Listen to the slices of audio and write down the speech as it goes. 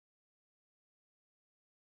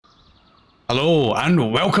Hello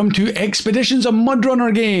and welcome to Expeditions, a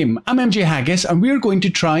Mudrunner game. I'm MJ Haggis and we're going to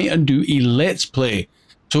try and do a Let's Play.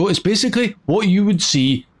 So it's basically what you would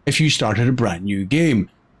see if you started a brand new game.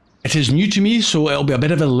 It is new to me, so it'll be a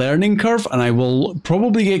bit of a learning curve and I will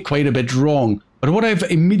probably get quite a bit wrong. But what I've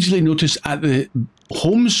immediately noticed at the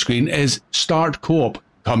home screen is Start Co-op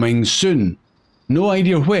coming soon. No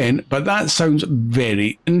idea when, but that sounds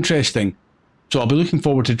very interesting. So I'll be looking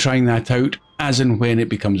forward to trying that out as and when it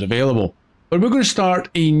becomes available. But we're going to start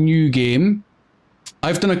a new game.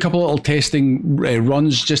 I've done a couple of little testing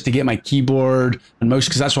runs just to get my keyboard and mouse,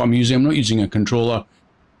 because that's what I'm using. I'm not using a controller,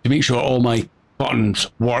 to make sure all my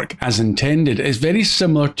buttons work as intended. It's very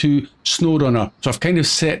similar to SnowRunner. So I've kind of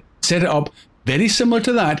set it up very similar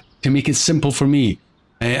to that to make it simple for me.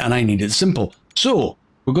 And I need it simple. So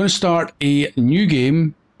we're going to start a new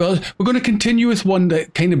game. Well, we're going to continue with one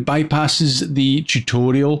that kind of bypasses the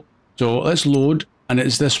tutorial. So let's load. And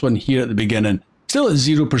it's this one here at the beginning. Still at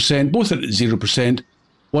 0%, both at 0%.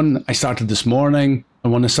 One I started this morning,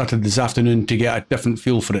 and one I started this afternoon to get a different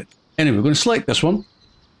feel for it. Anyway, we're going to select this one,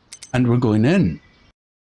 and we're going in.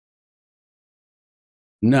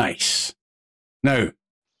 Nice. Now,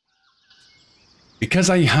 because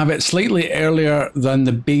I have it slightly earlier than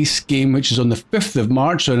the base game, which is on the 5th of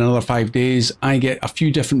March, so in another 5 days, I get a few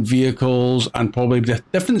different vehicles and probably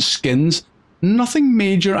different skins. Nothing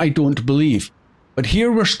major, I don't believe. But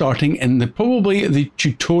here we're starting in probably the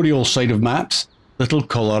tutorial side of maps, Little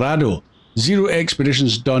Colorado. 0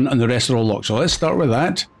 expeditions done and the rest are all locked. So let's start with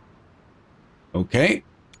that. Okay.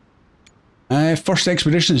 First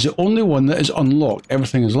expedition is the only one that is unlocked.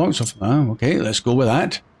 Everything is locked. So okay, let's go with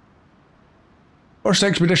that. First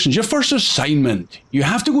expedition is your first assignment. You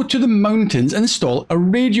have to go to the mountains and install a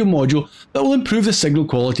radio module that will improve the signal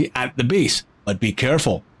quality at the base. But be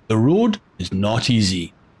careful, the road is not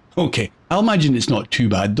easy. Okay, I'll imagine it's not too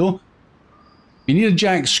bad though. You need a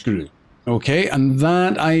jack screw. Okay, and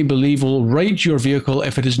that I believe will right your vehicle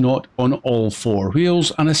if it is not on all 4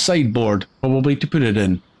 wheels, and a sideboard probably to put it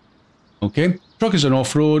in. Okay, truck is an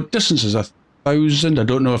off-road, distance is 1,000. I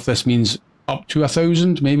don't know if this means up to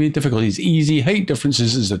 1,000, maybe. Difficulty is easy. Height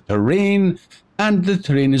differences is the terrain, and the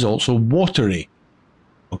terrain is also watery.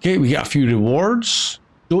 Okay, we get a few rewards.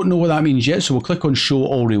 Don't know what that means yet, so we'll click on show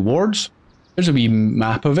all rewards. There's a wee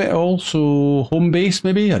map of it, also home base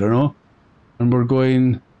maybe, I don't know. And we're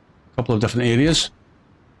going a couple of different areas.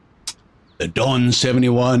 The Dawn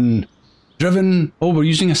 71. Driven, oh, we're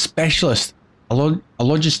using a specialist, a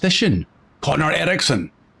logistician, Connor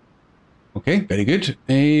Erickson. Okay, very good.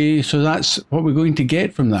 So that's what we're going to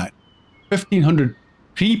get from that. 1,500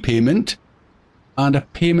 prepayment and a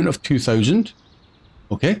payment of 2,000.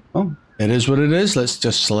 Okay, well, it is what it is. Let's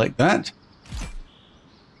just select that.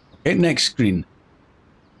 Okay, next screen.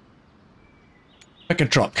 Pick a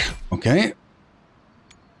truck. Okay.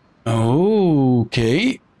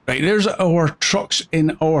 Okay. Right, there's our trucks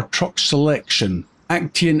in our truck selection.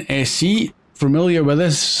 Actian SE, familiar with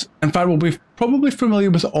this. In fact, we'll be probably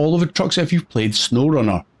familiar with all of the trucks if you've played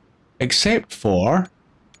SnowRunner. Except for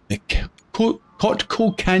the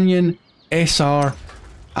Cotco Canyon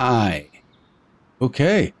SRI.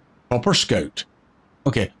 Okay. Proper Scout.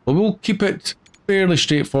 Okay, well, we'll keep it fairly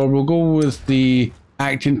straightforward. We'll go with the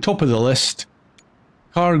Acting, top of the list.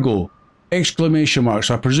 Cargo, exclamation mark.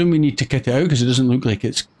 So I presume we need to kit it out because it doesn't look like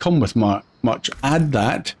it's come with much. Add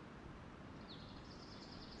that.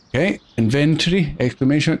 Okay, inventory,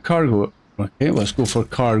 exclamation mark, cargo. Okay, let's go for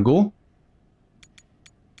cargo.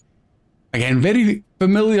 Again, very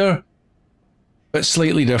familiar, but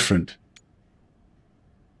slightly different.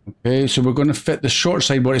 Okay, so we're going to fit the short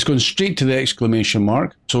sideboard. It's going straight to the exclamation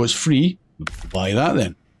mark, so it's free. Buy that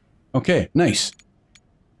then. Okay, nice.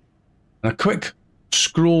 And a quick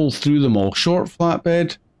scroll through them all. Short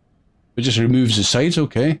flatbed. It just removes the sides,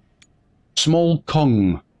 okay. Small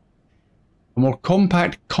Kong. A more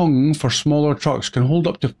compact Kong for smaller trucks can hold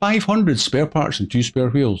up to 500 spare parts and 2 spare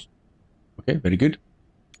wheels. Okay, very good.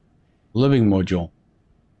 Living module.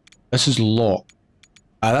 This is locked.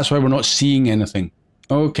 That's why we're not seeing anything.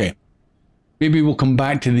 Okay. Maybe we'll come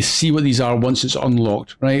back to see what these are once it's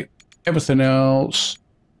unlocked, right? Everything else,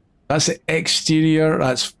 that's the exterior,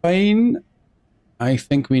 that's fine. I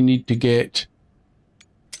think we need to get,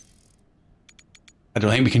 I don't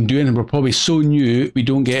think we can do anything. We're probably so new, we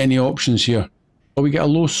don't get any options here. Oh, we get a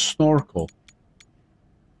low snorkel.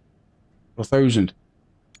 1,000.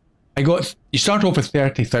 You start off with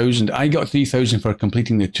 30,000. I got 3,000 for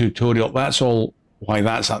completing the tutorial. That's all why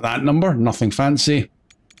that's at that number. Nothing fancy.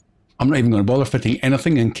 I'm not even going to bother fitting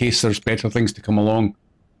anything in case there's better things to come along.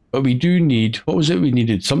 But we do need, what was it we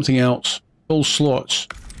needed? Something else. Full slots.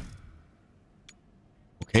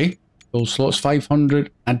 Okay. Those slots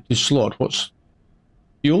 500, add to slot. What's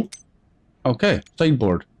fuel? Okay,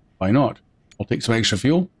 sideboard. Why not? I'll take some extra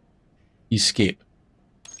fuel. Escape.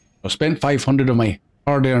 I spent 500 of my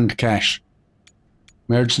hard-earned cash.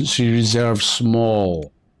 Emergency reserve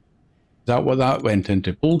small. Is that what that went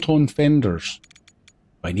into? Bolt-on fenders.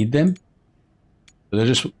 Do I need them? Are they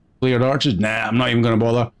just flared arches? Nah, I'm not even going to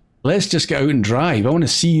bother. Let's just get out and drive. I want to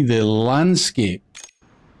see the landscape.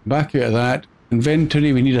 Back out of that.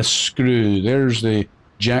 Inventory, we need a screw. There's the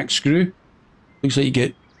jack screw. Looks like you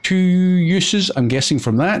get 2 uses, I'm guessing,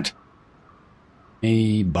 from that.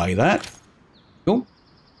 Buy that. Go.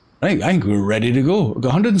 Right, I think we're ready to go. We've got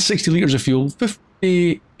 160 litres of fuel,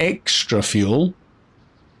 50 extra fuel,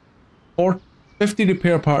 or 50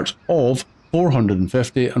 repair parts of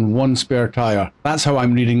 450 and 1 spare tyre. That's how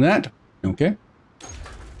I'm reading that. Okay.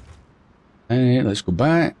 Let's go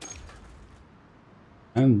back.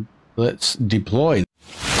 And let's deploy.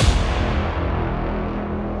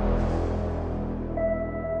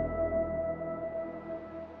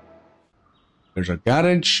 There's a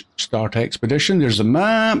garage, start expedition, there's a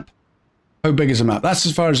map. How big is the map? That's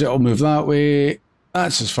as far as it'll move that way.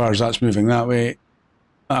 That's as far as that's moving that way.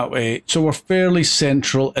 That way. So we're fairly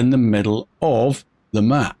central in the middle of the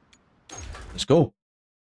map. Let's go.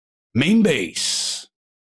 Main base.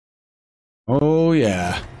 Oh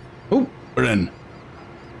yeah. Oh, we're in.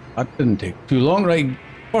 That didn't take too long. Right,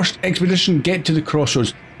 first expedition, get to the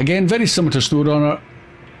crossroads. Again, very similar to SnowRunner.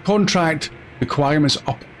 Contract requirements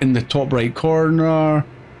up in the top right corner.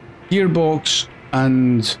 Gearbox,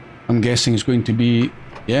 and I'm guessing it's going to be,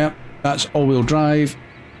 yeah, that's all-wheel drive.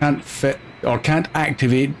 Can't fit, or can't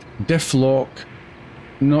activate diff lock.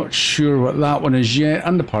 Not sure what that one is yet.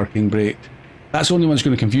 And the parking brake. That's the only one that's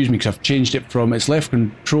going to confuse me because I've changed it from its left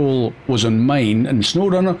control was on mine and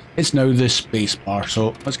SnowRunner. It's now the space bar.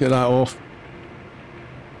 So let's get that off.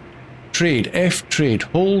 Trade. F trade.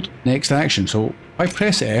 Hold. Next action. So if I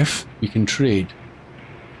press F, we can trade.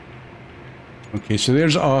 Okay, so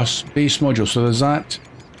there's our space module. So there's that.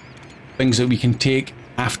 Things that we can take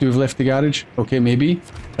after we've left the garage. Okay, maybe.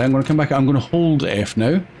 I'm going to come back. I'm going to hold F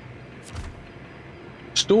now.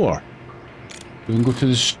 Store. We can go to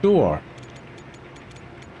the store.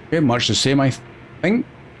 Okay, much the same, I think.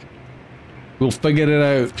 We'll figure it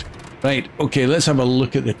out. Right, okay, let's have a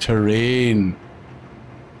look at the terrain.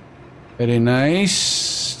 Very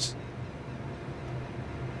nice.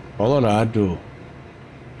 Colorado.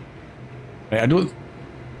 Right, I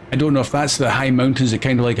don't know if that's the high mountains that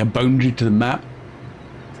kind of like a boundary to the map.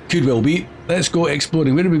 Could well be. Let's go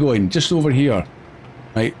exploring. Where are we going? Just over here.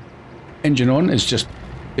 Right. Engine on is just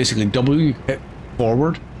basically W, hit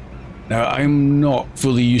forward. Now, I'm not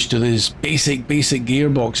fully used to these basic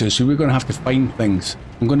gearboxes, so we're going to have to find things.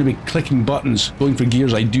 I'm going to be clicking buttons, going for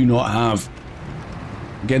gears I do not have.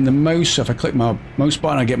 Again, the mouse, if I click my mouse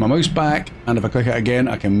button, I get my mouse back, and if I click it again,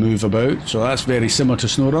 I can move about. So that's very similar to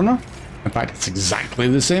SnowRunner. In fact, it's exactly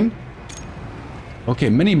the same. Okay,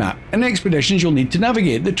 minimap. In expeditions, you'll need to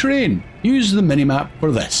navigate the terrain. Use the minimap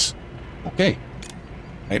for this. Okay.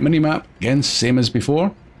 Right, minimap, again, same as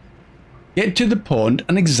before. Get to the pond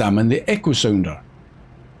and examine the echo sounder.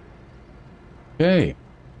 Okay,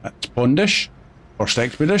 that's pondish. First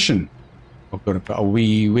expedition. We're going to put a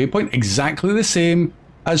wee waypoint, exactly the same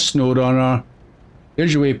as SnowRunner.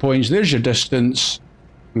 There's your waypoints, there's your distance.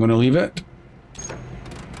 I'm going to leave it.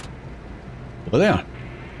 Over there.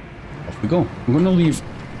 Off we go. I'm going to leave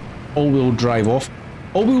all-wheel drive off.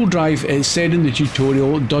 All-wheel drive, it said in the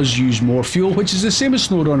tutorial, does use more fuel, which is the same as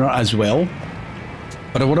SnowRunner as well.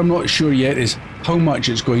 But what I'm not sure yet is how much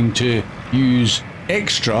it's going to use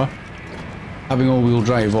extra having all-wheel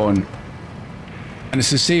drive on. And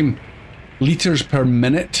it's the same litres per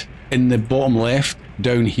minute in the bottom left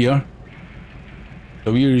down here.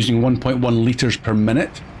 So we're using 1.1 litres per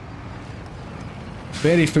minute.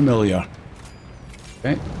 Very familiar.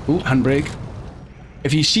 Okay. Oh, handbrake.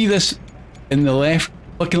 If you see this in the left,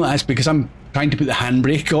 looking like this because I'm trying to put the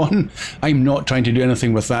handbrake on. I'm not trying to do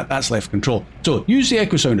anything with that. That's left control. So use the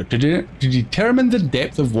echo sounder to determine the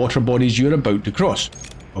depth of water bodies you're about to cross.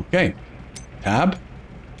 Okay. Tab.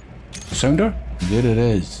 Sounder. There it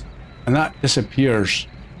is. And that disappears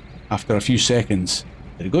after a few seconds.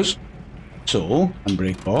 There it goes. So,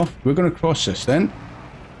 handbrake off. We're going to cross this then.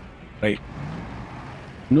 Right.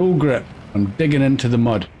 No grip. I'm digging into the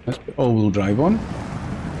mud. Let's put all-wheel drive on.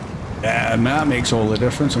 Yeah, that makes all the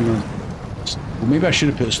difference. I'm going to... Well, maybe I should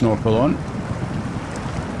have put a snorkel on.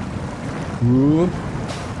 Whoop.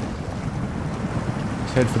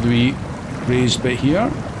 Let's head for the wee raised bit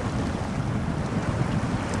here.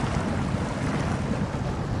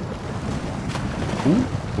 Ooh,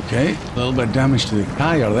 okay, a little bit of damage to the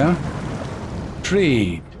tyre there.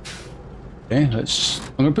 trade. Okay,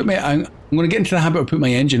 I'm going to get into the habit of putting my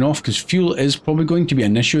engine off because fuel is probably going to be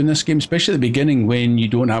an issue in this game, especially at the beginning when you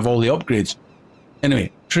don't have all the upgrades.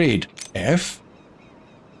 Anyway, trade F.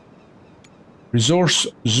 Resource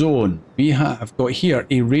zone. We have got here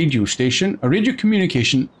a radio station. A radio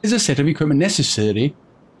communication is a set of equipment necessary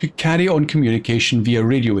to carry on communication via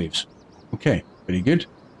radio waves. Okay, very good.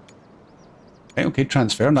 Okay,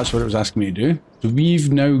 transfer, and that's what it was asking me to do. So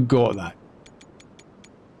we've now got that.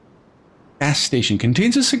 Gas station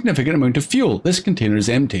contains a significant amount of fuel. This container is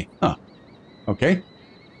empty. Ah, okay.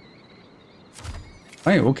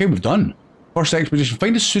 Right, okay, we've done. First expedition,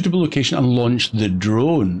 find a suitable location and launch the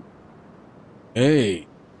drone. Hey,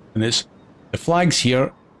 and it's the flag's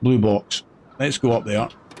here, blue box. Let's go up there.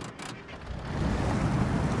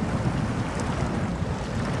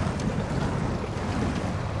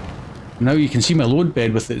 Now you can see my load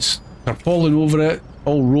bed with its tarpaulin over it,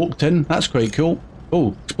 all roped in. That's quite cool.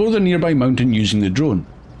 Oh, explore the nearby mountain using the drone.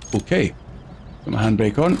 Okay. Put my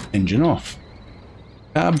handbrake on, engine off.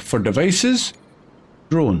 Tab for devices,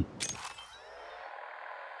 drone.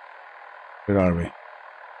 Where are we?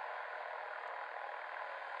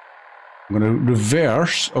 I'm going to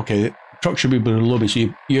reverse. Okay, the truck should be below me.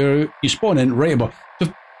 So you spawn in right above.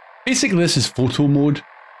 So basically this is photo mode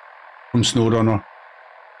from SnowRunner.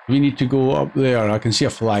 We need to go up there. I can see a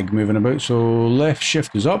flag moving about. So left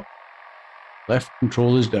shift is up. Left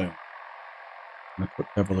control is down. I'm going to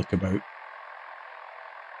quickly have a look about.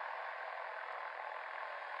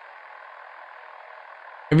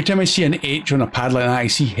 Every time I see an H on a pad like that, I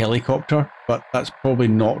see helicopter, but that's probably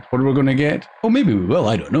not what we're going to get. Oh, maybe we will,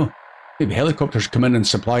 I don't know. Maybe helicopters come in and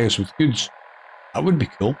supply us with goods. That would be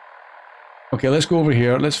cool. Okay, let's go over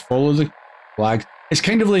here. Let's follow the flag. It's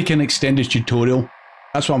kind of like an extended tutorial.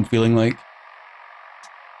 That's what I'm feeling like.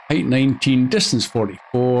 Height 19, distance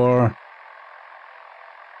 44.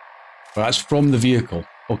 Well, that's from the vehicle.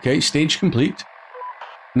 Okay, stage complete.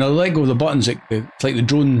 Now let go of the buttons. It's like the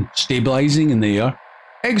drone stabilizing in the air.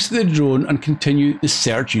 Exit the drone and continue the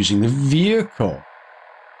search using the vehicle.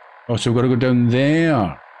 Oh, so we've got to go down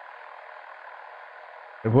there.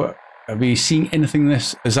 What, are we seeing anything in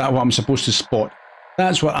this? Is that what I'm supposed to spot?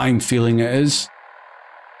 That's what I'm feeling it is.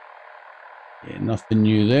 Yeah, nothing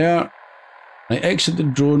new there. I exit the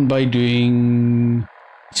drone by doing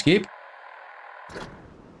escape.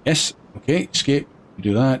 Yes, okay, escape.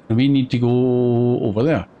 Do that. And we need to go over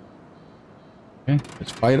there. Okay,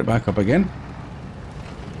 let's fire it back up again.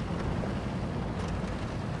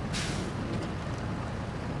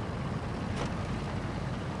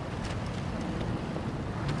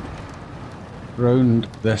 Round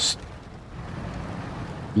this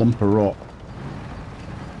lump of rock.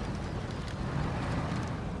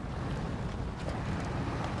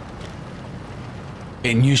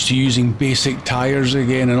 Getting used to using basic tires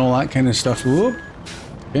again and all that kind of stuff. Whoop.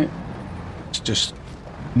 Okay. Let's just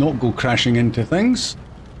not go crashing into things.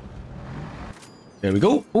 There we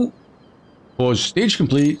go. Oh. Pause. Stage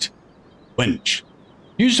complete. Winch.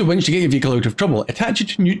 Use the winch to get your vehicle out of trouble. Attach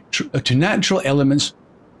it to natural elements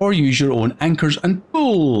or use your own anchors and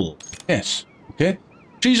pull. Yes. Okay.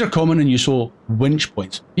 Trees are common and useful winch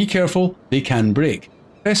points. Be careful, they can break.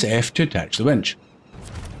 Press F to attach the winch.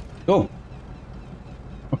 Go.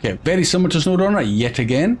 Okay, very similar to SnowRunner yet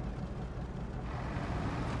again.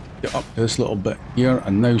 Get up to this little bit here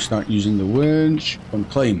and now start using the winch and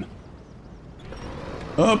climb.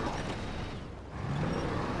 Up.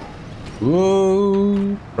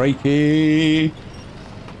 Whoa, crikey.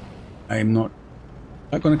 I'm not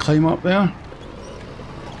going to climb up there.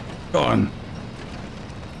 Go on.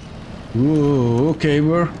 Whoa, okay,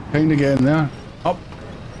 we're kind of getting there. Up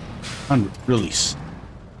and release.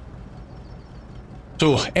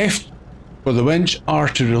 So F for the winch, R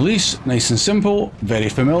to release. Nice and simple, very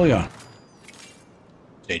familiar.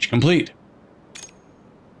 Stage complete.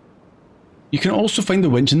 You can also find the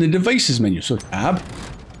winch in the devices menu. So tab,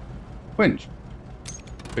 winch,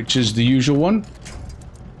 which is the usual one.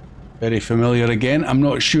 Very familiar again. I'm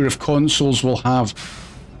not sure if consoles will have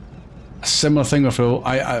a similar thing, or if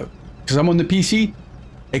because I'm on the PC,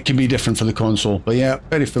 it can be different for the console. But yeah,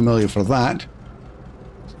 very familiar for that.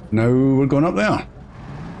 Now we're going up there.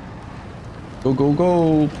 Go, go,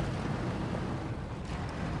 go.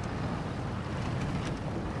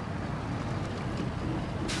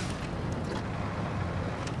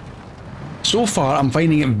 So far, I'm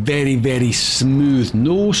finding it very, very smooth.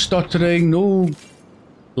 No stuttering, no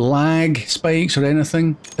lag spikes or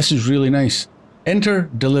anything. This is really nice.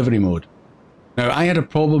 Enter delivery mode. Now, I had a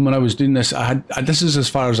problem when I was doing this. This is as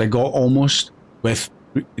far as I got almost with,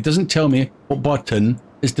 it doesn't tell me what button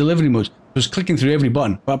is delivery mode. I was clicking through every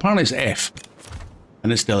button, but apparently it's F.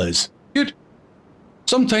 And it still is. Good.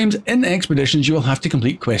 Sometimes in expeditions you will have to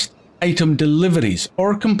complete quest item deliveries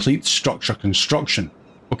or complete structure construction.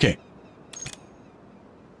 Okay.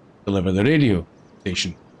 Deliver the radio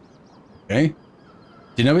station. Okay. Do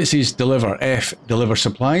you know it says deliver? F, deliver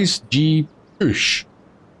supplies. G, push.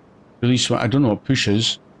 Release what? I don't know what push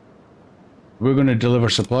is. We're going to deliver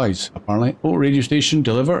supplies, apparently. Oh, radio station,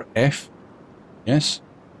 deliver. F. Yes.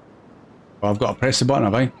 Oh, I've got to press the button,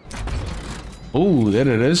 have I? Oh, there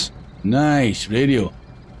it is. Nice, radio.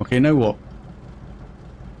 Okay, now what?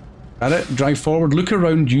 Got it? Drive forward. Look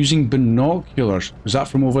around using binoculars. Was that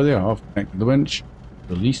from over there? I've connected the winch.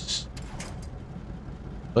 Release.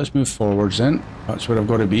 Let's move forwards then. That's where I've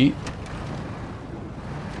got to be.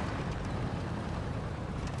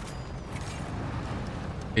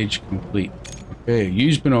 Stage complete. Okay,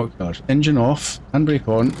 use binoculars. Engine off. Handbrake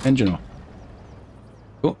on. Engine off.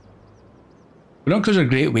 Go. Binoculars are a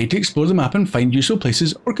great way to explore the map and find useful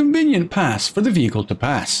places or convenient paths for the vehicle to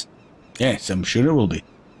pass. Yes, I'm sure it will be.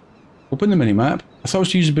 Open the minimap. I thought I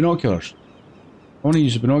was to use the binoculars. I want to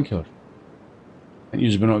use the binoculars. Can't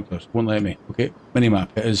use the binoculars. Won't let me. Okay, minimap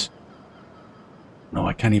it is. No,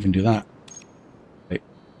 I can't even do that. Right.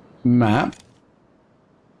 Map.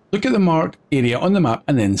 Look at the marked area on the map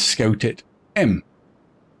and then scout it. M.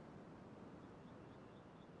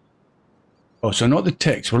 Oh, so not the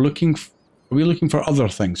ticks. We're looking. Are we looking for other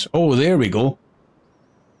things? Oh, there we go.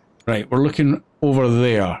 Right, we're looking over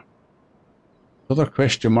there. Other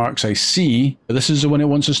question marks I see, but this is the one it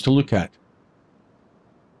wants us to look at.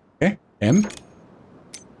 Okay, M.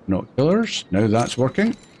 Binoculars. Now that's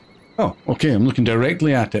working. Oh, okay, I'm looking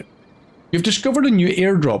directly at it. You've discovered a new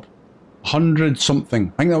airdrop. 100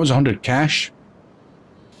 something. I think that was 100 cash.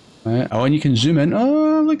 Oh, and you can zoom in.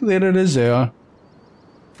 Oh, look, there it is there.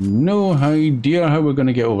 No idea how we're going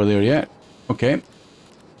to get over there yet. Okay.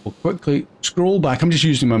 We'll quickly scroll back. I'm just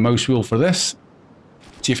using my mouse wheel for this.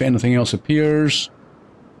 See if anything else appears.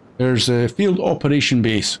 There's a field operation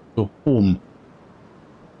base. So, home.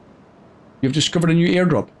 You've discovered a new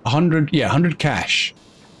airdrop. 100, yeah, 100 cash.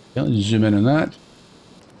 Okay, let's zoom in on that.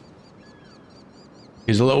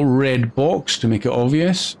 Here's a little red box to make it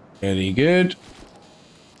obvious. Very good.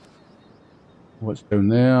 What's down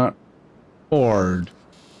there? Ford.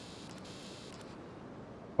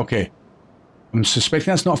 Okay. I'm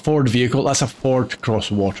suspecting that's not a Ford vehicle. That's a Ford cross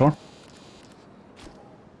water.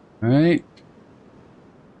 Right.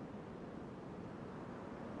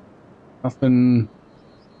 Nothing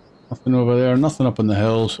over there. Nothing up on the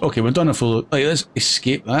hills. Okay, we've done a full... Like, let's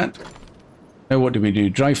escape that. Now what do we do?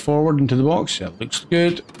 Drive forward into the box? Yeah, looks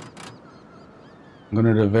good. I'm going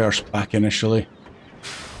to reverse back initially.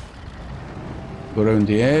 Go around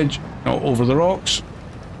the edge. No, over the rocks.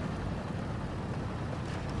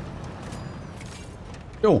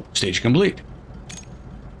 Oh, stage complete.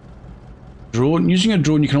 Drone. Using a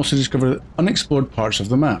drone, you can also discover unexplored parts of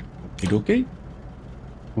the map. Okay.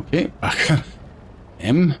 Okay, back.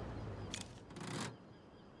 M.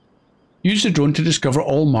 Use the drone to discover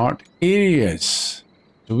all marked areas.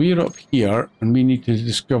 So we're up here and we need to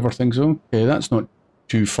discover things. Okay, that's not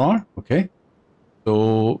too far. Okay.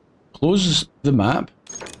 So close the map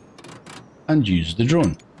and use the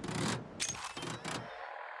drone.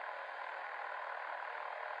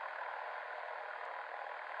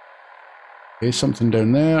 Okay, something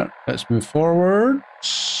down there. Let's move forward.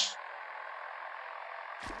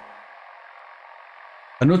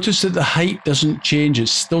 I noticed that the height doesn't change.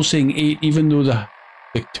 It's still saying 8, even though the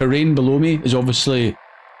terrain below me is obviously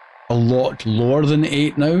a lot lower than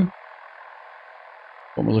 8 now.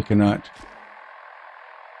 What am I looking at?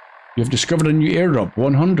 You've discovered a new airdrop,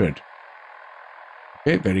 100.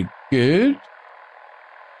 Okay, very good.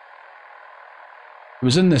 It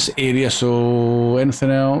was in this area, so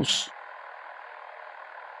anything else?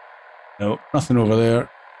 No, nothing over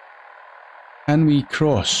there. Can we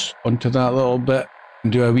cross onto that little bit?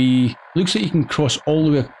 And do a wee... Looks like you can cross all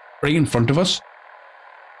the way right in front of us.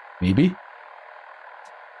 Maybe.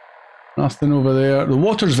 Nothing over there. The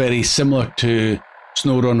water's very similar to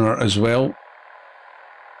SnowRunner as well.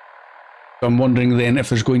 So I'm wondering then if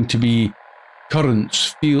there's going to be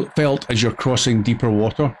currents felt as you're crossing deeper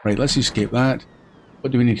water. Right, let's escape that.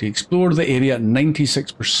 What do we need to explore? The area at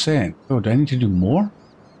 96%. Oh, do I need to do more?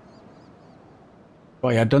 Oh,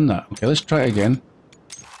 yeah, I've done that. Okay, let's try it again.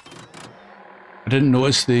 I didn't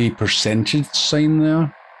notice the percentage sign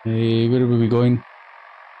there. Where are we going?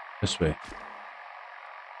 This way.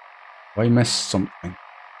 Oh, I missed something.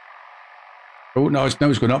 Oh, no, now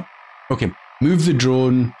it's going up. Okay, move the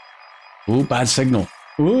drone. Oh, bad signal.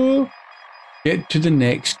 Oh, get to the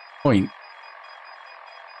next point.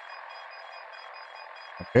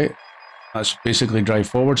 Okay, That's basically drive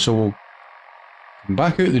forward, so we'll come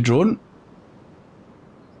back out the drone.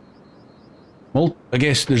 Well, I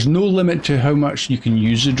guess there's no limit to how much you can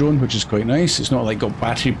use the drone, which is quite nice. It's not like got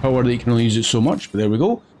battery power that you can only use it so much, but there we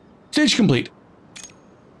go. Stage complete.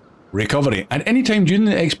 Recovery. At any time during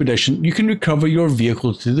the expedition, you can recover your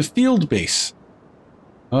vehicle to the field base.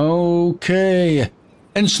 Okay.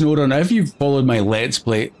 In SnowRunner, if you've followed my Let's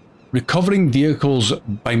Play, recovering vehicles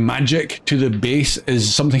by magic to the base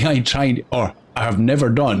is something I tried, or I have never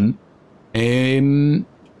done.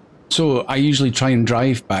 So I usually try and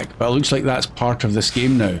drive back, but it looks like that's part of this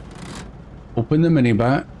game now. Open the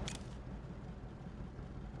minibat.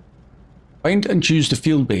 Find and choose the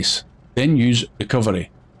field base, then use recovery.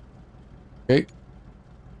 Okay.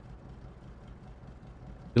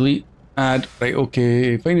 Delete, add, right,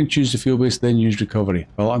 okay. Find and choose the field base, then use recovery.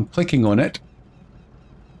 Well, I'm clicking on it.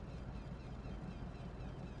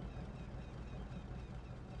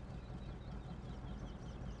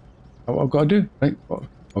 What I've got to do, right?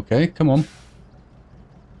 Okay, come on.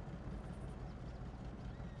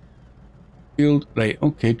 Field, right,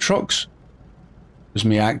 okay, trucks. There's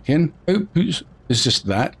me acting. Outputs is just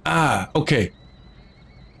that. Ah, okay.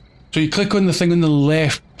 So you click on the thing on the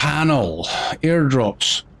left panel.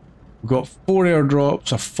 Airdrops. We've got 4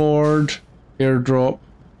 airdrops, a Ford, airdrop,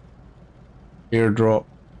 airdrop,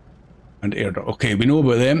 and airdrop. Okay, we know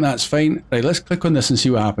about them, that's fine. Right, let's click on this and see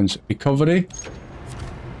what happens. Recovery.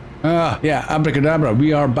 Ah, yeah, abracadabra,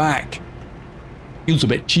 we are back. Feels a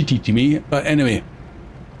bit cheaty to me, but anyway.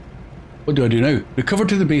 What do I do now? Recover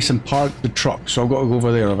to the base and park the truck. So I've got to go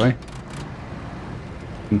over there, have I?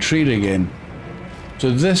 And trade again.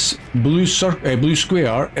 So this blue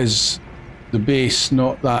square is the base,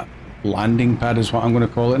 not that landing pad is what I'm going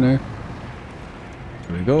to call it now.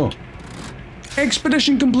 There we go.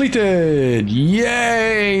 Expedition completed!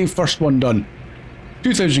 Yay! First one done.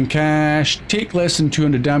 2,000 cash, take less than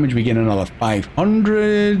 200 damage, we gain another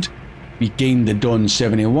 500. We gained the Dawn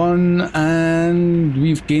 71, and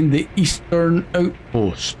we've gained the Eastern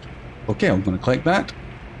Outpost. Okay, I'm going to click that.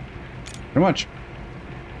 Very much.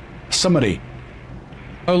 Summary.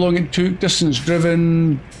 How long it took, distance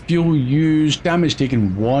driven, fuel used, damage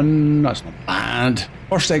taken 1, that's not bad.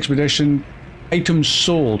 First expedition, items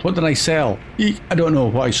sold. What did I sell? I don't know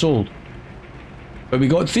what I sold. But we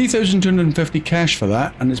got 3,250 cash for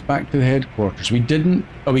that, and it's back to the headquarters. We didn't...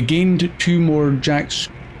 Oh, we gained 2 more jacks.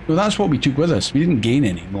 Well, that's what we took with us. We didn't gain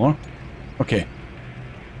any more. Okay.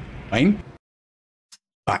 Fine.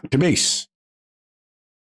 Back to base.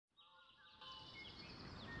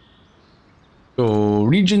 So,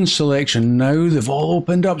 region selection. Now they've all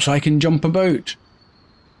opened up so I can jump about.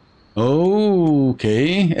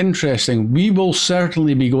 Okay, interesting. We will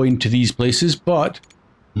certainly be going to these places, but...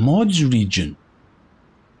 Mods region.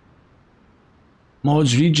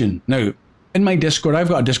 Mods region. Now, in my Discord, I've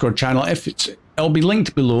got a Discord channel. It'll be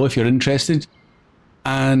linked below if you're interested.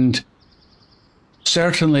 And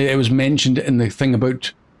certainly it was mentioned in the thing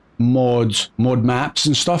about mods, mod maps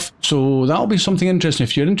and stuff. So that'll be something interesting.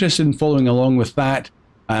 If you're interested in following along with that,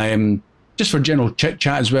 just for general chit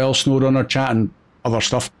chat as well, SnowRunner chat and other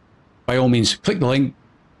stuff, by all means, click the link,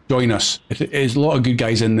 join us. It is a lot of good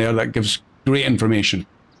guys in there that gives great information.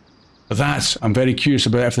 That, I'm very curious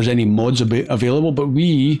about if there's any mods available, but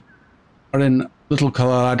we are in Little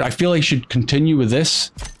Colorado. I feel I should continue with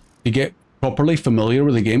this to get properly familiar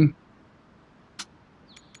with the game.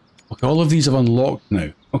 Okay, all of these have unlocked now.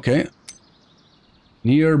 Okay.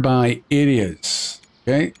 Nearby areas.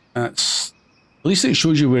 Okay, that's... At least it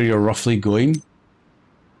shows you where you're roughly going.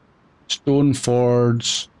 Stone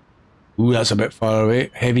Fords. Ooh, that's a bit far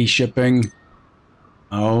away. Heavy shipping.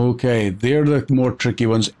 Okay, they're the more tricky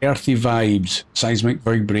ones. Earthy vibes, seismic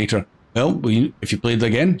vibrator. Well, if you played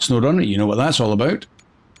again, SnowRunner, you know what that's all about.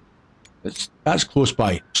 That's close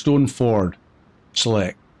by. Stone Ford.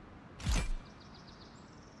 Select.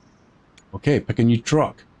 Okay, pick a new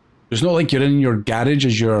truck. It's not like you're in your garage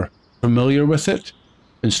as you're familiar with it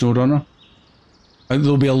in SnowRunner.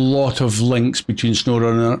 There'll be a lot of links between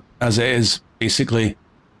SnowRunner as it is basically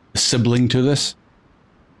a sibling to this.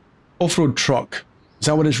 Off-road truck. Is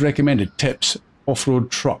that what it's recommended? Tips. Off-road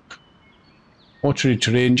truck. Watery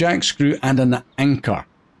terrain, jack screw, and an anchor.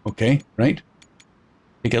 Okay, right.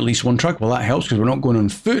 Take at least 1 truck. Well, that helps because we're not going on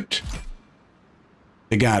foot.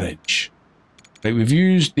 The garage. Right, we've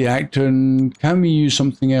used the Acton. Can we use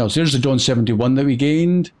something else? There's the Dawn 71 that we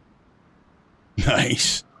gained.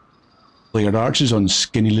 Nice. Flared arches on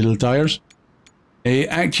skinny little tires.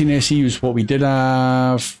 Action SE was what we did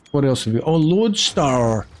have. What else have we... Oh,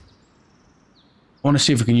 Lodestar. I want to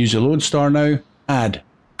see if we can use the Lodestar now. Add.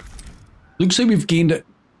 Looks like we've gained it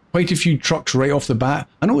quite a few trucks right off the bat.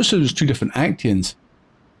 I noticed there was 2 different Actians.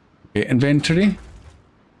 Okay, inventory.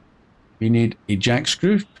 We need a jack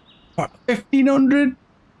screw for 1,500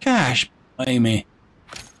 cash. Buy me.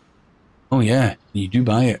 Oh yeah, you do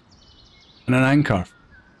buy it. And an anchor.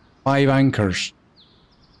 5 anchors.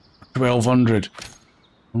 1,200.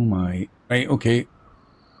 Oh my. Right, okay.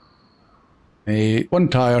 1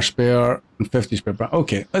 tire spare and 50 spare.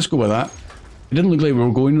 Okay, let's go with that. It didn't look like we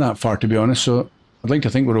were going that far, to be honest, so I'd like to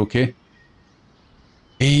think we're okay.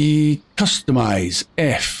 Customize.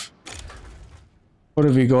 F. What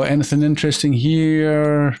have we got? Anything interesting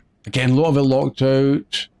here? Again, a lot of it locked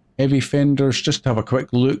out. Heavy fenders, just to have a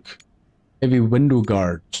quick look. Heavy window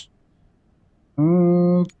guards.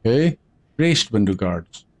 Okay. Braced window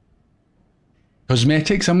guards.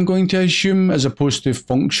 Cosmetics, I'm going to assume, as opposed to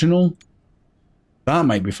functional. That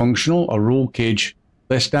might be functional. A roll cage.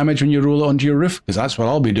 Less damage when you roll it onto your roof, because that's what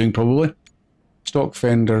I'll be doing probably. Stock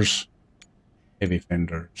fenders. Heavy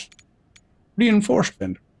fenders. Reinforced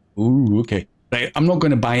fender. Ooh, okay. Right, I'm not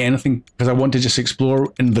going to buy anything because I want to just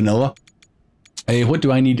explore in vanilla. What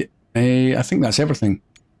do I need? I think that's everything.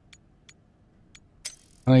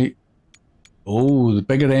 Oh, the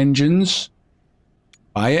bigger engines.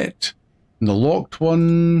 Buy it. And the locked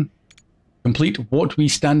one. Complete what we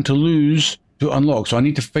stand to lose to unlock. So I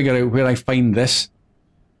need to figure out where I find this.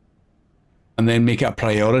 And then make it a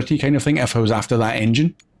priority kind of thing if I was after that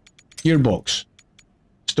engine. Gearbox.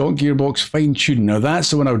 Stock gearbox fine tune. Now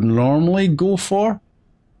that's the one I would normally go for.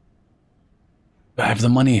 I have the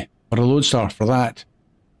money for a lodestar for that.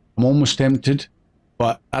 I'm almost tempted,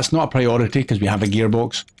 but that's not a priority because we have a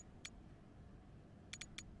gearbox.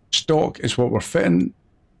 Stock is what we're fitting.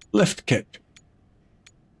 Lift kit.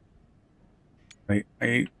 Right,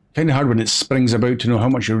 kind of hard when it springs about to know how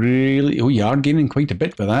much you really... Oh, you are gaining quite a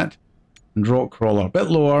bit with that. And rock crawler, a bit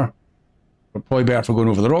lower, but probably better for going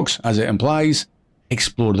over the rocks, as it implies.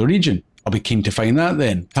 Explore the region. I'll be keen to find that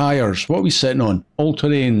then. Tires, what are we sitting on? All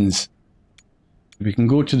terrains. We can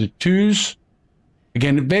go to the 2s.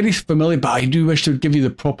 Again, very familiar, but I do wish to give you the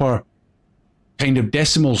proper kind of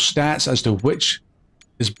decimal stats as to which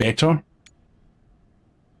is better. And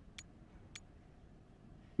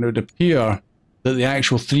it would appear that the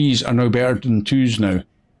actual 3s are now better than 2s now.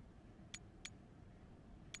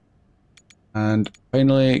 And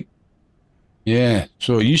finally, yeah,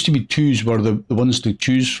 so it used to be 2s were the ones to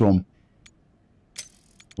choose from.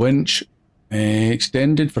 Winch,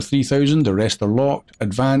 extended for 3,000, the rest are locked.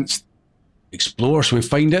 Advanced, explore, so we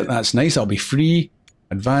find it, that's nice, that'll be free.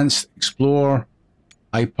 Advanced, explore,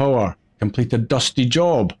 high power, complete a dusty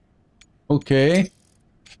job. Okay.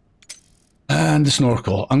 And the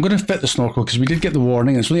snorkel. I'm going to fit the snorkel because we did get the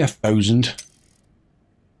warning, it's only 1,000.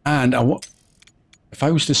 And if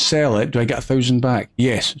I was to sell it, do I get 1,000 back?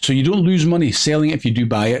 Yes. So you don't lose money selling it if you do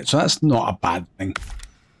buy it. So that's not a bad thing.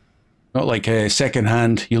 Not like a second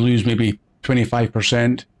hand, you lose maybe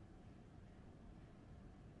 25%.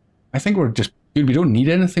 I think we're just good. We don't need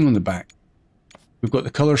anything on the back. We've got the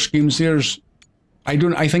color schemes there. I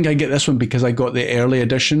think I get this one because I got the early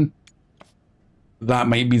edition. That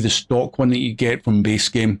might be the stock one that you get from base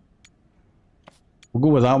game. We'll go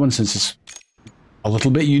with that one since it's a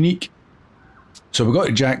little bit unique. So we've got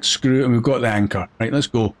a jack screw and we've got the anchor. Right, let's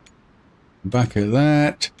go. Back at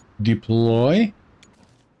that. Deploy.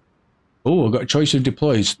 Oh, I've got a choice of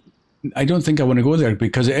deploys. I don't think I want to go there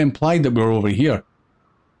because it implied that we were over here.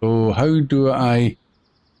 So how do I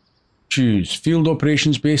choose? Field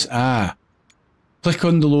operations base. Ah. Click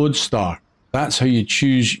on the lodestar. That's how you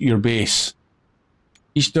choose your base.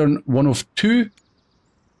 Eastern 1 of 2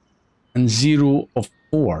 and 0 of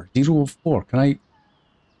 4. 0 of 4. Can I...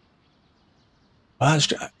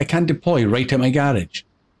 I can't deploy right at my garage.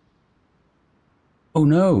 Oh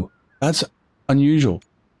no, that's unusual.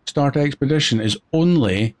 Start expedition is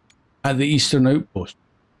only at the eastern outpost.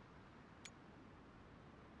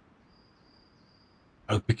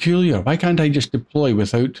 How peculiar. Why can't I just deploy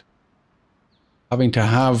without having to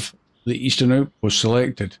have the eastern outpost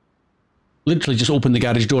selected? Literally just open the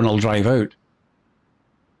garage door and I'll drive out.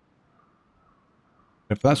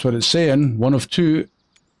 If that's what it's saying, 1 of 2,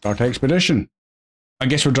 start expedition. I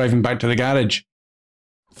guess we're driving back to the garage.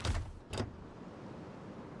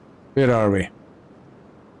 Where are we?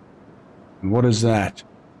 And what is that?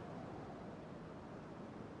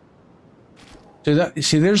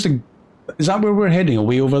 See, there's the... Is that where we're heading?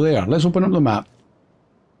 Away over there? Let's open up the map.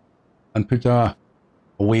 And put a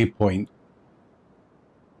waypoint.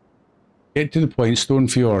 Get to the point, Stone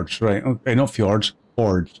Fjords. Right, okay, not fjords,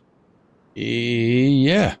 fords.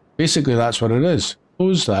 Yeah, basically that's what it is.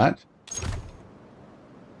 Close that.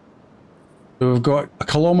 So we've got a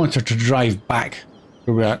kilometre to drive back to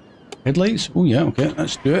Where we at? Headlights? Oh yeah, okay,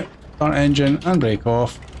 let's do it. Start engine and brake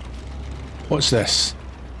off. What's this?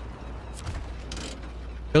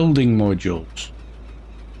 Building modules.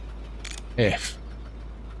 F.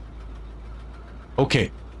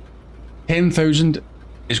 Okay. 10,000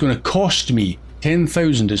 is going to cost me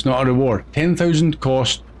 10,000. It's not a reward. 10,000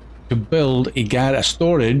 cost to build a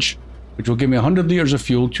storage, which will give me 100 litres of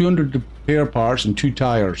fuel, 200 repair parts, and 2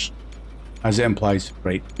 tyres, as it implies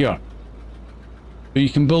right here. So you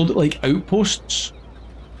can build like outposts.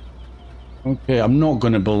 Okay, I'm not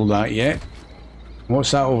going to build that yet.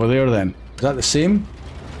 What's that over there then? Is that the same?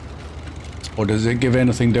 Or does it give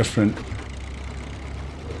anything different?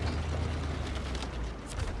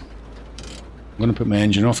 I'm going to put my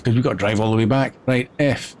engine off because we've got to drive all the way back. Right,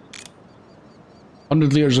 F.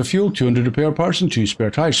 100 litres of fuel, 200 repair parts, and 2 spare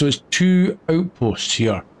tyres. So it's 2 outposts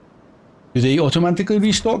here. Do they automatically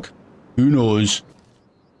restock? Who knows?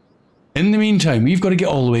 In the meantime, we've got to get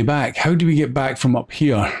all the way back. How do we get back from up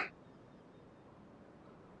here?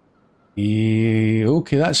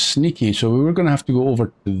 Okay, that's sneaky. So we're going to have to go over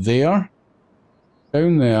to there.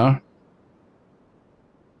 Down there.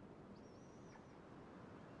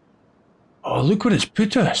 Oh, look what it's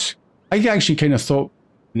put us. I actually kind of thought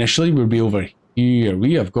initially we'd be over here.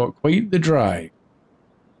 We have got quite the drive.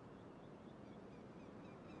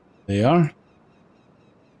 There.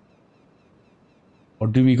 Or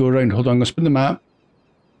do we go around? Hold on, I'm going to spin the map.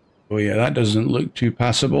 Oh yeah, that doesn't look too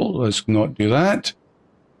passable. Let's not do that.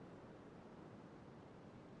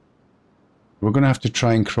 We're going to have to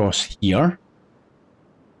try and cross here.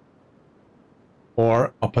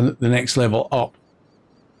 Or up on the next level up.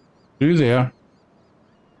 Through there.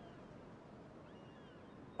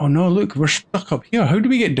 Oh no, look, we're stuck up here. How do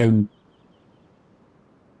we get down?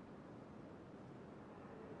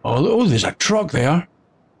 Oh, there's a truck there.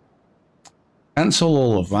 Cancel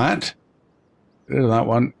all of that. Get rid of that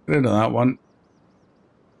one. Get rid of that one.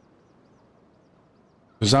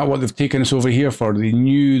 Is that what they've taken us over here for? They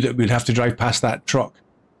knew that we'd have to drive past that truck.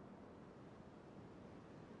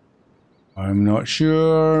 I'm not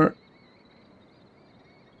sure.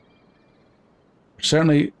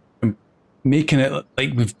 Certainly making it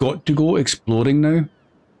like we've got to go exploring now.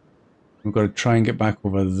 We've got to try and get back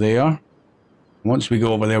over there. Once we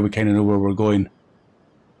go over there, we kind of know where we're going.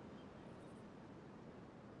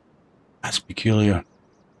 That's peculiar.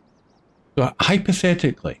 So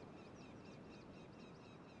hypothetically,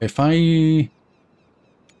 if I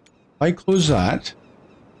close that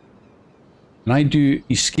and I do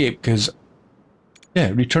escape, because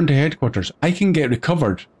yeah, return to headquarters, I can get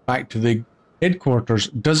recovered back to the headquarters.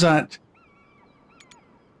 Does that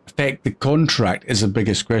affect the contract is the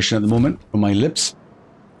biggest question at the moment from my lips.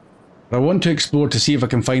 But I want to explore to see if I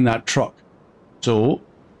can find that truck. So,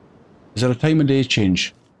 is there a time of day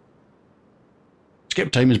change?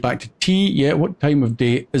 Skip time is back to T. Yeah, what time of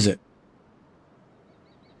day is it?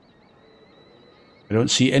 I don't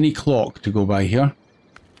see any clock to go by here.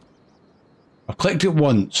 I've clicked it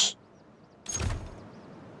once.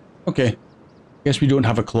 Okay. Guess we don't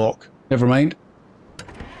have a clock. Never mind.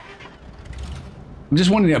 I'm just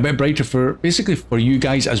wanting it a bit brighter for, basically for you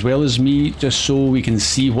guys as well as me, just so we can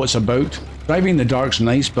see what's about. Driving in the dark's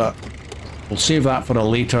nice, but we'll save that for a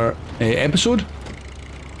later episode.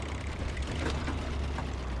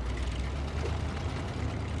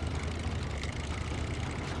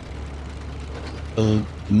 The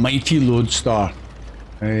mighty Lodestar.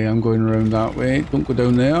 I'm going around that way. Don't go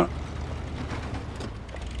down there.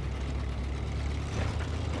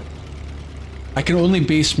 I can only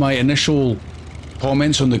base my initial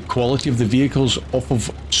comments on the quality of the vehicles off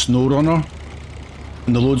of SnowRunner.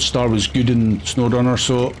 And the Lodestar was good in SnowRunner,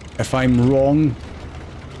 so if I'm wrong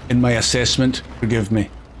in my assessment, forgive me.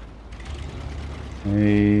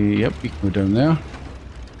 Yep, we can go down there.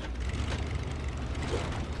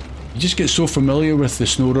 You just get so familiar with the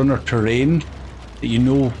SnowRunner terrain that you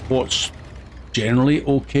know what's generally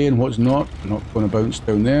okay and what's not. I'm not going to bounce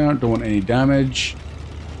down there, don't want any damage.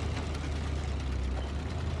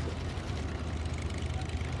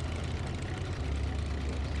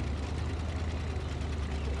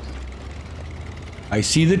 I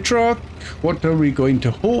see the truck. What are we going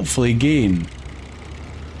to hopefully gain?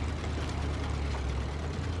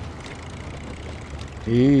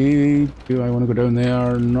 Hey, do I want to go down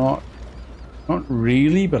there? Not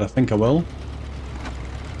really, but I think I will.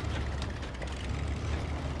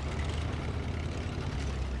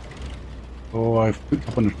 Oh, I've hooked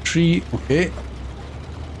up on a tree. Okay.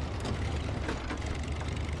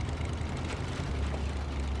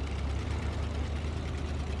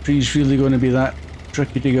 Tree's really going to be that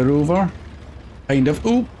tricky to get over. Kind of.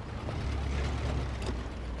 Oh!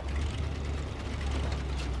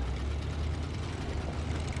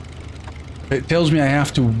 It tells me I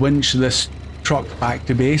have to winch this truck back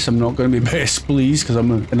to base. I'm not going to be best pleased because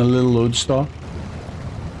I'm in a little lodestar.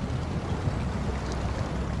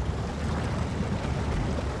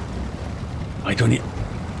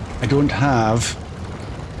 I don't have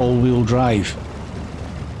all-wheel drive.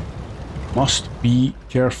 Must be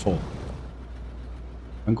careful.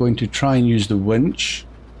 I'm going to try and use the winch,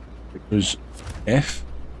 which was F.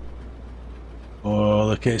 Oh,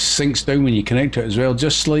 look, it sinks down when you connect to it as well,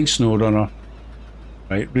 just like SnowRunner.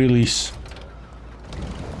 Right, release.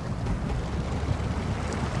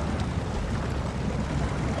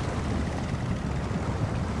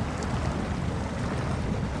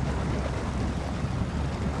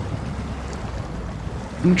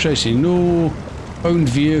 Interesting, no found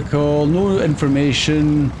vehicle, no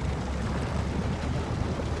information.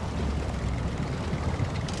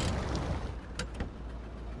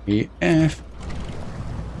 AF.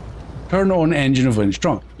 Turn on engine of winch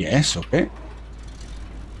truck. Yes, okay.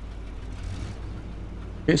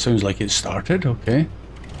 Okay, sounds like it started, okay.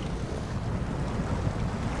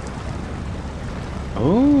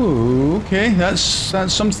 Oh, okay, that's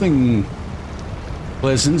something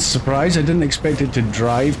pleasant surprise. I didn't expect it to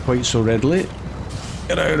drive quite so readily.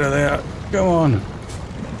 Get out of there. Come on.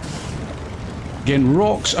 Again,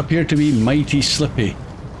 rocks appear to be mighty slippy.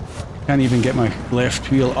 Can't even get my left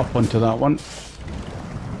wheel up onto that one.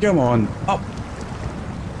 Come on, up.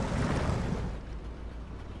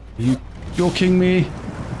 Are you joking me?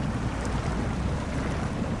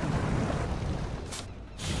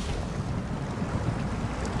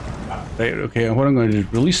 Right, okay, what I'm going to do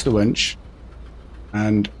is release the winch.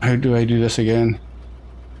 And how do I do this again?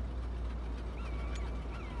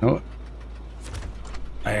 No.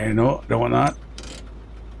 No, don't want that.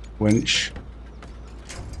 Winch.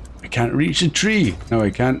 I can't reach the tree. No, I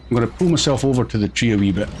can't. I'm going to pull myself over to the tree a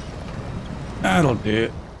wee bit. That'll do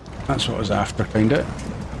it. That's what I was after, kinda.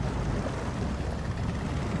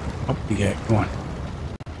 Up you get, come on.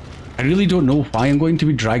 I really don't know why I'm going to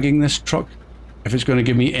be dragging this truck, if it's going to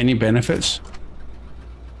give me any benefits.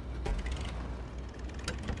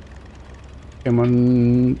 Come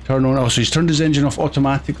on, turn on. Oh, so he's turned his engine off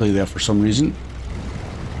automatically there for some reason.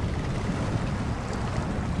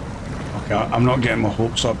 Okay, I'm not getting my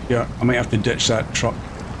hopes up here. I might have to ditch that truck.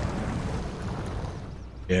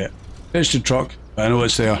 Yeah, ditch the truck. I know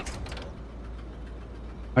it's there.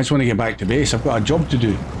 I just want to get back to base. I've got a job to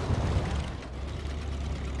do.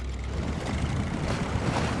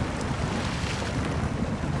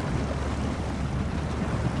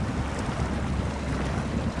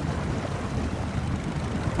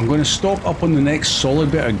 I'm going to stop up on the next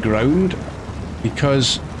solid bit of ground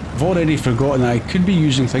because I've already forgotten that I could be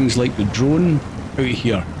using things like the drone out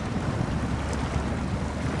here.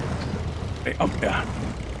 Right, up there.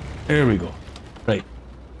 There we go. Right.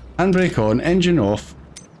 Handbrake on, engine off.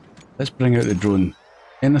 Let's bring out the drone.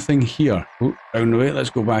 Anything here? Oh, down the way. Let's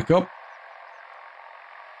go back up.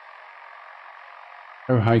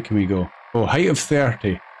 How high can we go? Oh, height of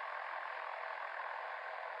 30.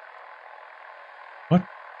 What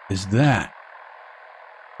is that?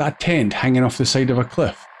 That tent hanging off the side of a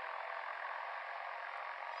cliff.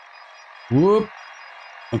 Whoop.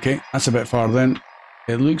 Okay, that's a bit far then.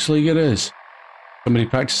 It looks like it is. Somebody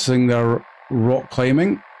practicing their rock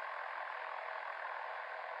climbing.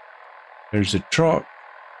 There's the truck.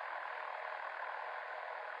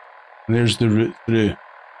 And there's the route through.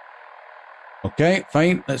 Okay,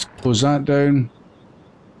 fine. Let's close that down.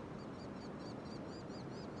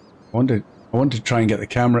 I want to try and get the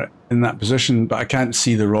camera in that position, but I can't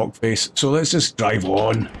see the rock face. So let's just drive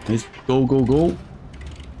on. Let's go, go, go.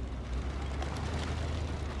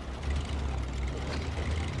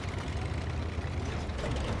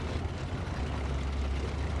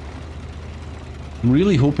 I'm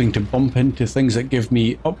really hoping to bump into things that give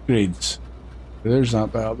me upgrades. There's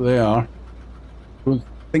that bit up there. Don't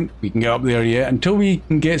think we can get up there yet until we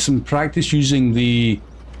can get some practice using the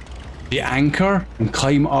anchor and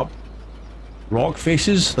climb up rock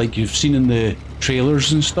faces like you've seen in the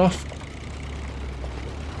trailers and stuff.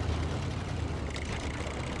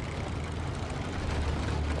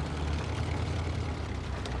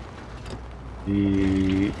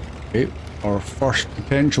 Okay, our first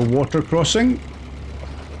potential water crossing.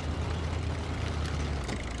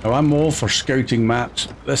 Now I'm all for scouting maps.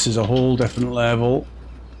 This is a whole different level.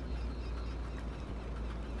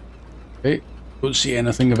 Okay, don't see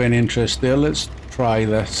anything of any interest there. Let's try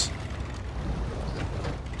this.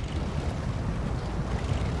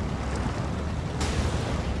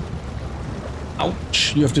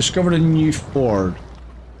 Ouch, you have discovered a new ford.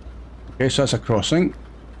 Okay, so that's a crossing.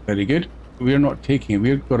 Very good. We're not taking it,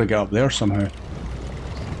 we've got to get up there somehow.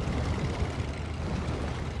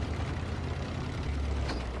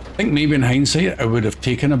 think maybe in hindsight I would have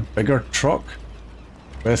taken a bigger truck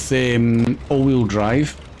with all-wheel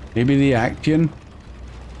drive. Maybe the Action.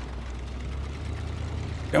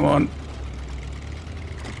 Come on.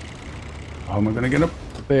 How am I going to get up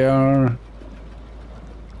there?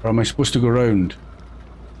 Or am I supposed to go round?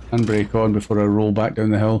 Handbrake on before I roll back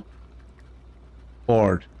down the hill.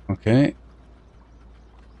 Forward. Okay.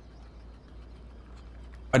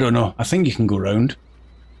 I don't know. I think you can go round.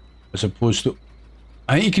 As opposed to...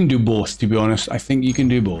 I think you can do both, to be honest. I think you can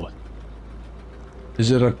do both. Is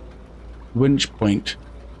there a winch point?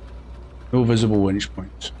 No visible winch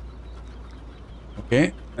points.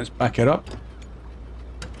 Okay, let's back it up.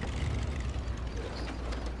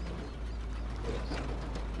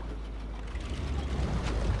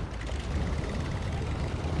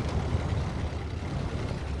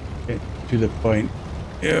 Okay, to the point.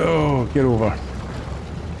 Yo, get over.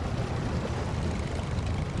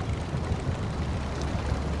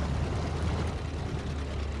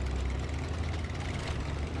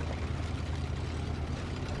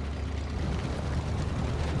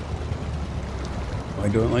 I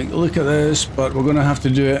don't like the look at this, but we're going to have to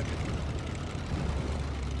do it.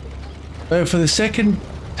 Now for the second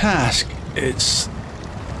task, it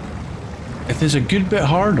is a good bit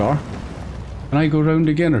harder. Can I go round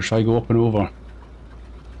again or should I go up and over?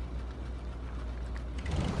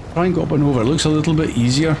 Try and go up and over. It looks a little bit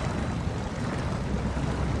easier.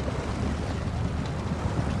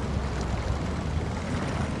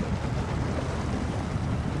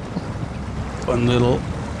 One little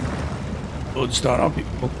load start up.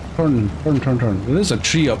 Oh, turn. There is a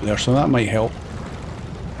tree up there, so that might help.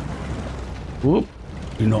 Whoop.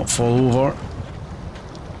 Do not fall over.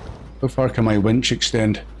 How far can my winch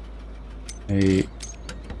extend? Hey.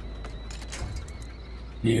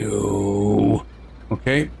 No.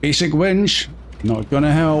 Okay, basic winch. Not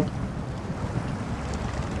gonna help.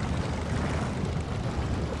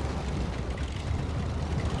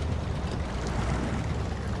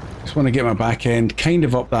 Just want to get my back end kind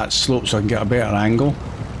of up that slope so I can get a better angle.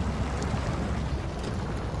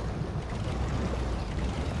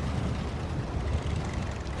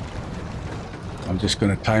 I'm just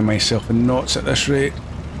going to tie myself in knots at this rate.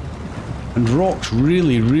 And rocks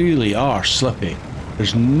really are slippy.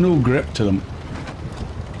 There's no grip to them.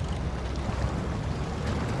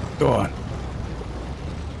 Go on.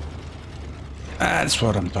 That's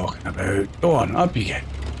what I'm talking about. Go on, up you get.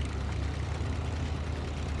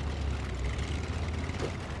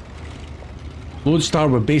 Lodestar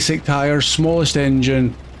with basic tires, smallest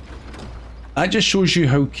engine. That just shows you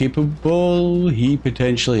how capable he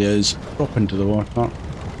potentially is. Drop into the water.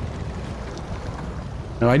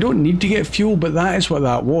 Now I don't need to get fuel, but that is what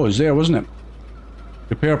that was there, wasn't it?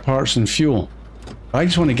 Repair parts and fuel. I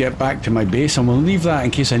just want to get back to my base. I'm going to leave that in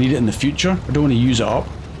case I need it in the future. I don't want to use it up.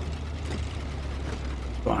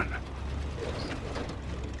 Come on.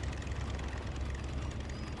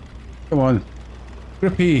 Come on.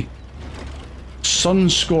 Grippy.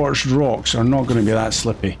 Sun-scorched rocks are not going to be that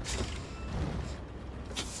slippy.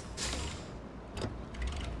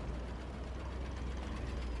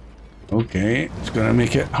 Okay, it's going to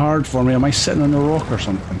make it hard for me. Am I sitting on a rock or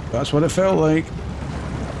something? That's what it felt like.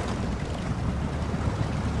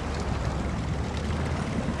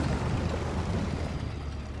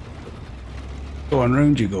 Go on,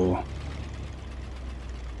 round you go.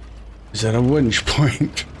 Is there a winch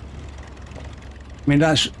point? I mean,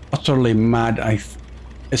 that's utterly mad.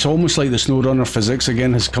 It's almost like the SnowRunner physics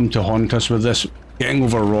again has come to haunt us with this getting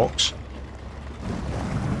over rocks.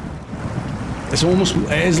 It's almost,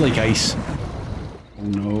 it is like ice. Oh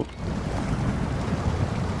no.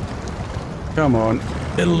 Come on,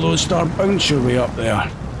 little Lodestar, bounce your way up there.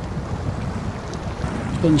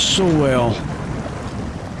 It's done so well.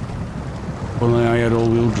 If only I had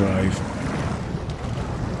all-wheel drive.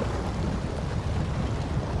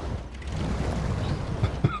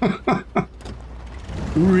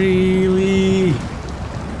 Really?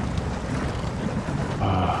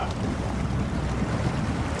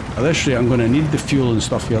 At this rate, I'm going to need the fuel and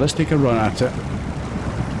stuff here. Let's take a run at it.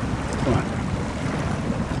 Come on.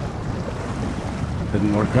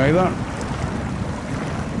 Didn't work either.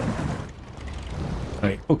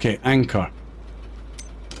 Right, okay, anchor.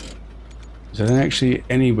 Is there actually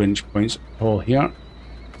any winch points at all here?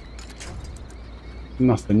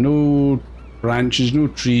 Nothing. No branches, no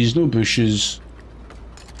trees, no bushes.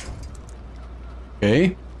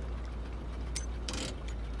 Okay.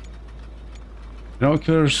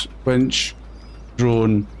 Binoculars, winch,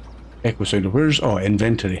 drone, echo sounder. Where's... oh,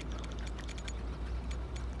 inventory.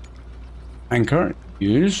 Anchor,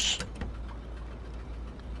 use.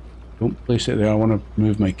 Don't place it there, I want to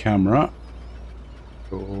move my camera.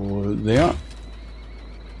 Go there.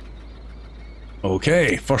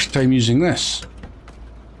 Okay, first time using this.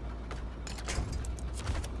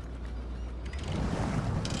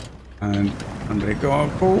 And under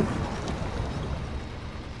go.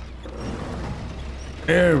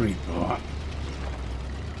 There we go.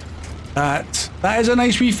 That is a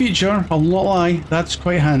nice wee feature, I'll not lie. That's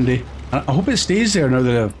quite handy. I hope it stays there now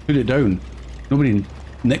that I've put it down. Nobody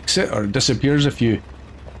nicks it or disappears if you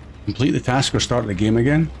complete the task or start the game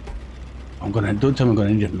again. Don't tell me I'm gonna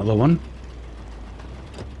need another one.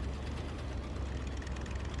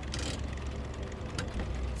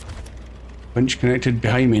 Winch connected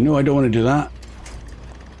behind me. No, I don't want to do that.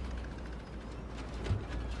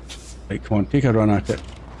 Right, come on, take a run at it.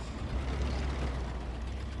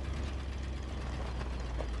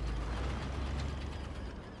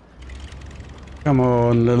 Come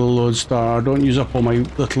on, little lodestar. Don't use up all my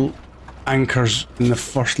little anchors in the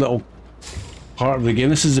first little part of the game.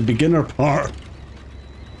 This is the beginner part.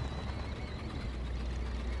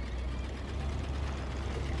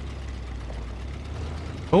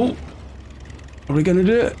 Oh, are we going to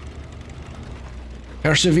do it?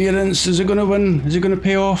 Perseverance, is it going to win? Is it going to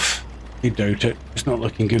pay off? I doubt it. It's not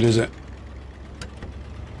looking good, is it?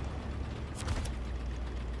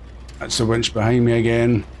 That's the winch behind me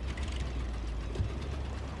again.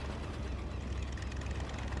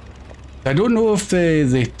 I don't know if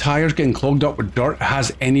the tyres getting clogged up with dirt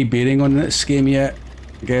has any bearing on this game yet.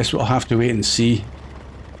 I guess we'll have to wait and see.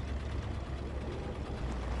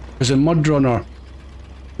 Because in MudRunner,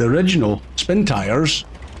 the original spin tyres,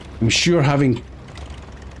 I'm sure having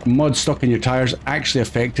mud stuck in your tyres actually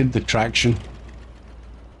affected the traction.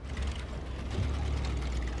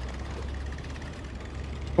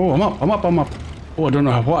 Oh, I'm up. Oh, I don't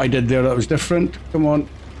know what I did there that was different. Come on.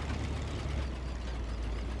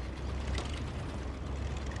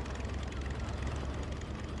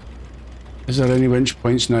 Is there any winch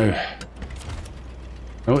points now?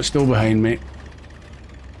 No, it's still behind me.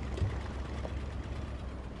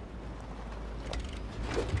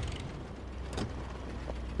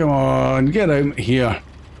 Come on, get out here.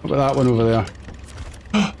 Look at that one over there.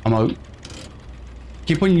 I'm out.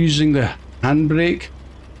 Keep on using the handbrake.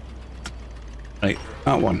 Right,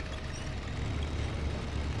 that one.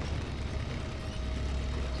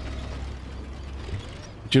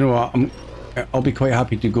 Do you know what? I'll be quite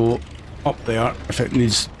happy to go up there if it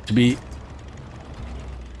needs to be.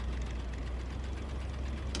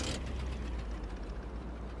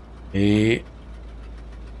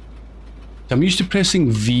 I'm used to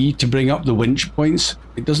pressing V to bring up the winch points.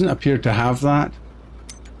 It doesn't appear to have that.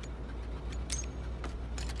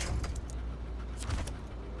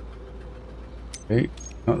 Okay,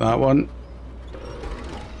 not that one.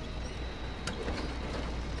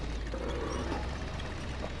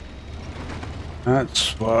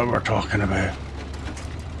 That's what we're talking about.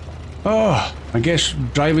 Oh, I guess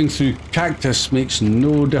driving through cactus makes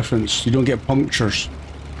no difference. You don't get punctures.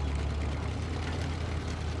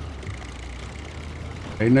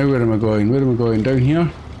 Right, now where am I going? Where am I going? Down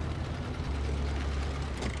here?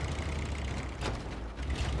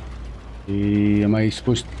 Am I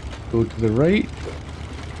supposed to go to the right?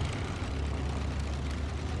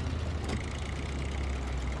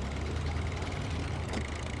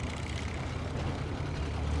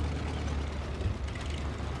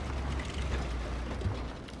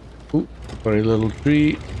 Oh, very little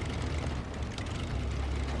tree.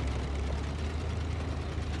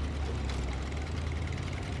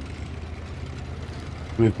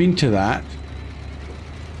 We've been to that.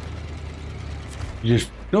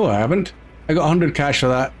 No, I haven't. I got 100 cash for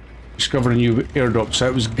that. Discovered a new airdrop, so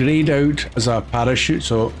it was greyed out as a parachute,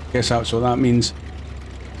 so I guess that's what that means.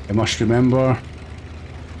 I must remember.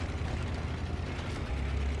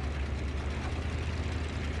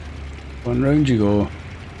 One round you go.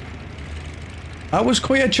 That was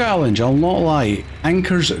quite a challenge, I'll not lie.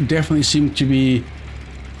 Anchors definitely seem to be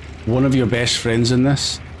one of your best friends in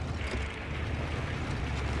this.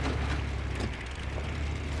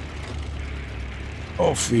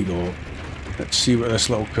 Off we go. Let's see what this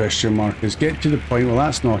little question mark is. Get to the point. Well,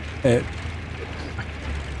 that's not it.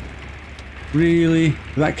 Really?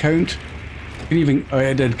 Did that count? Can even... Oh,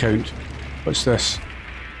 it did count. What's this?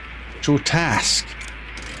 Show task.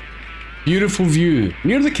 Beautiful view.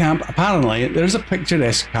 Near the camp, apparently, there's a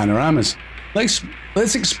picturesque panoramas. Let's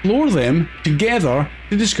explore them together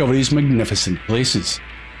to discover these magnificent places.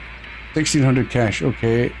 1600 cash.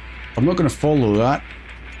 Okay. I'm not going to follow that.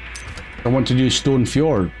 I want to do Stone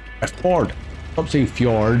Fjord. A ford. Stop saying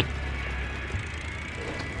fjord.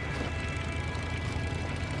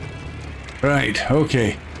 Right,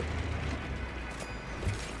 okay.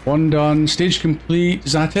 One done. Stage complete.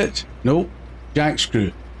 Is that it? Nope. Jack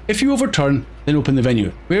screw. If you overturn, then open the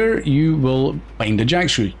venue, where you will find a jack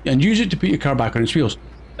screw and use it to put your car back on its wheels.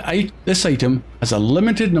 This item has a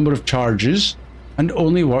limited number of charges and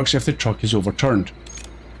only works if the truck is overturned.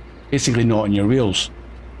 Basically not on your wheels.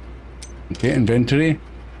 Okay, inventory.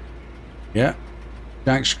 Yeah.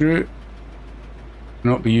 Jack screw.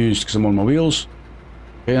 Cannot be used because I'm on my wheels.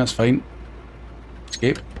 Okay, that's fine.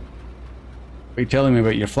 Escape. What are you telling me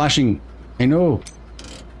about? You're flashing. I know. Is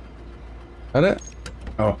that it?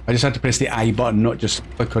 Oh, I just had to press the I button, not just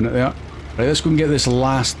click on it there. Right, let's go and get this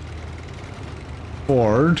last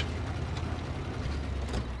board.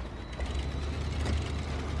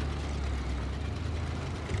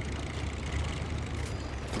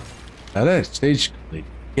 That is stage complete.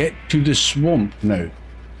 Get to the swamp now.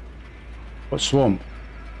 What swamp?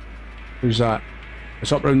 Who's that?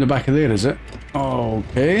 It's up round the back of there, is it?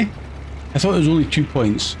 Okay. I thought there was only 2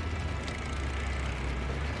 points.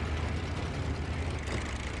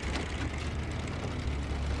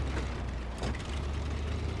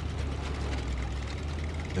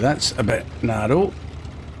 That's a bit narrow.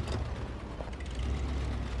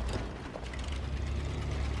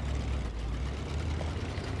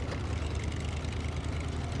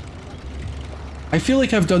 I feel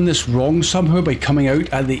like I've done this wrong somehow by coming out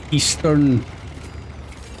at the eastern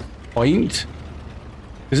point.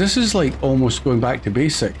 Because this is like almost going back to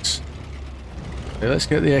basics. Okay, let's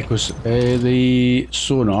get the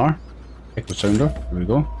sonar. Echo sounder. There we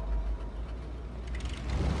go.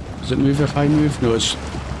 Does it move if I move? No, it's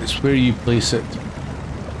where you place it.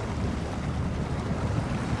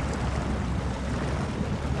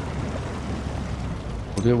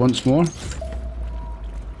 We'll do it once more.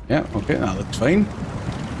 Yeah, okay, that looks fine.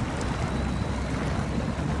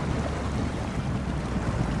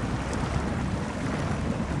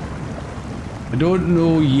 I don't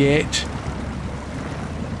know yet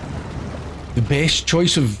the best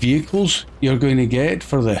choice of vehicles you're going to get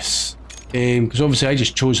for this. Because obviously I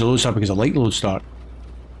just chose the Lodestar because I like the Lodestar.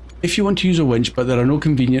 If you want to use a winch but there are no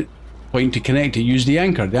convenient point to connect it, use the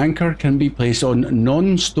anchor. The anchor can be placed on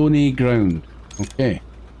non-stony ground. Okay.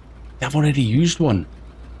 I've already used one.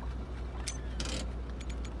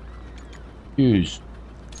 Use.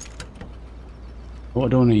 Oh, I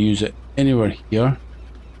don't want to use it anywhere here.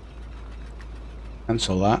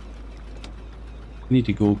 Cancel that. I need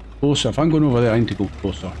to go closer. If I'm going over there, I need to go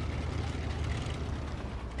closer.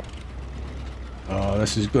 Oh,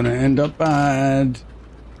 this is going to end up bad.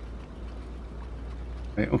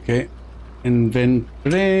 Right, okay.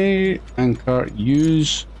 Inventory, anchor,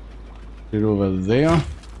 use. Get over there.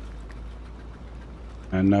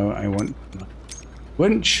 And now I want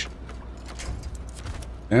winch.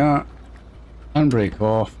 Yeah. Handbrake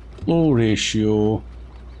off. Low ratio.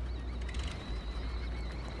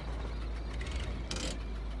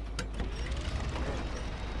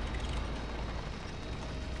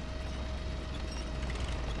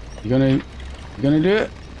 You gonna do it?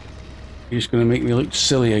 You're just gonna make me look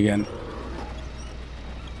silly again.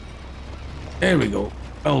 There we go.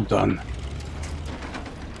 Well done.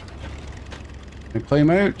 Can I climb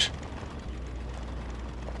out?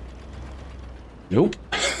 Nope.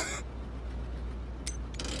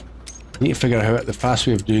 I need to figure out the fast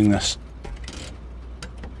way of doing this.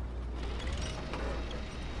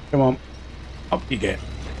 Come on. Up you get.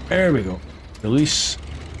 There we go. Release.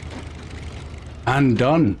 And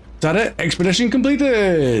done. Is that it? Expedition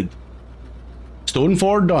completed. Stone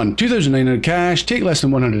Ford done. 2,900 cash. Take less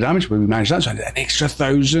than 100 damage. But we managed that, so I did an extra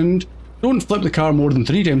 1,000. Don't flip the car more than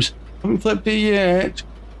 3 times. Haven't flipped it yet.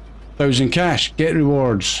 1,000 cash. Get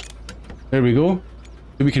rewards. There we go.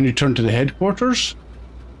 So we can return to the headquarters.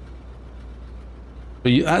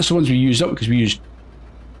 But that's the ones we used up because we used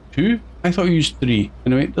 2. I thought we used 3.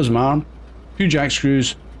 Anyway, it doesn't matter. 2 jack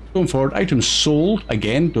screws. Stone Ford. Items sold.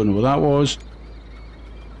 Again, don't know what that was.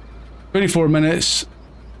 24 minutes,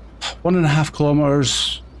 1.5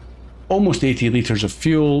 kilometers, almost 80 liters of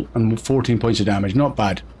fuel, and 14 points of damage. Not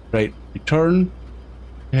bad. Right, return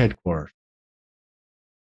to headquarters.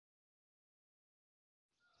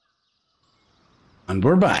 And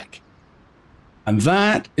we're back. And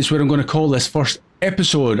that is where I'm going to call this first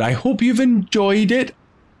episode. I hope you've enjoyed it.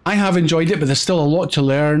 I have enjoyed it, but there's still a lot to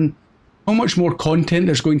learn. How much more content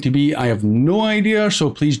there's going to be, I have no idea,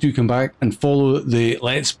 so please do come back and follow the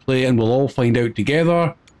Let's Play and we'll all find out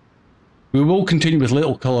together. We will continue with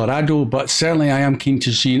Little Colorado, but certainly I am keen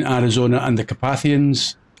to see in Arizona and the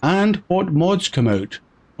Carpathians and what mods come out.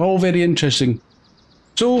 All very interesting.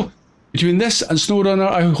 So, between this and SnowRunner,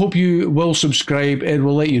 I hope you will subscribe. It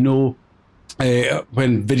will let you know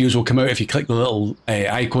when videos will come out if you click the little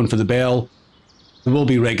icon for the bell. there will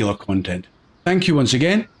be regular content. Thank you once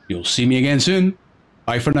again. You'll see me again soon.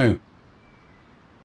 Bye for now.